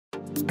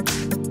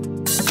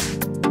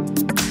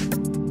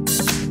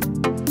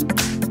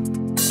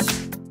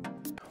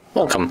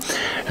Welcome.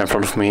 In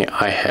front of me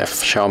I have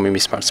XIAOMI Mi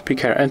Smart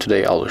Speaker, and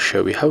today I will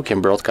show you how you can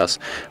broadcast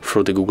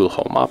through the Google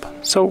Home app.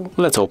 So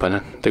let's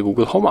open the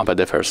Google Home app at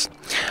the first.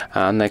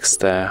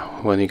 Next,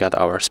 when we got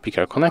our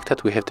speaker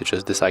connected, we have to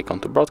choose this icon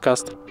to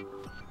broadcast.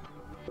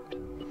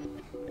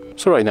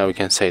 So right now we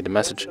can say the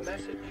message.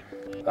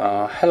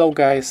 Hello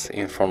guys,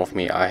 in front of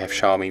me I have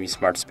XIAOMI Mi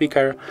Smart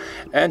Speaker,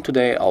 and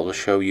today I will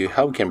show you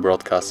how you can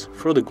broadcast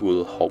through the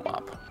Google Home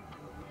app.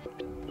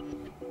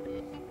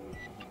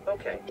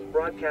 Okay,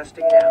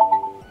 broadcasting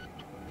now.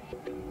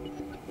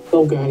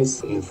 Hello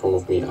guys, in front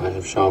of me I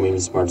have XIAOMI Mi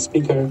Smart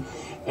Speaker,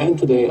 and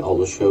today I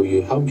will show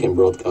you how you can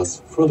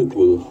broadcast through the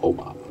Google Home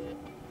app.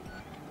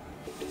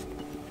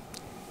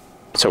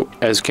 So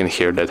as you can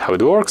hear, that's how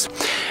it works.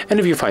 And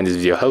if you find this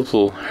video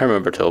helpful,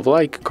 remember to leave a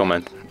like,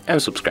 comment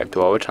and subscribe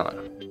to our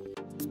channel.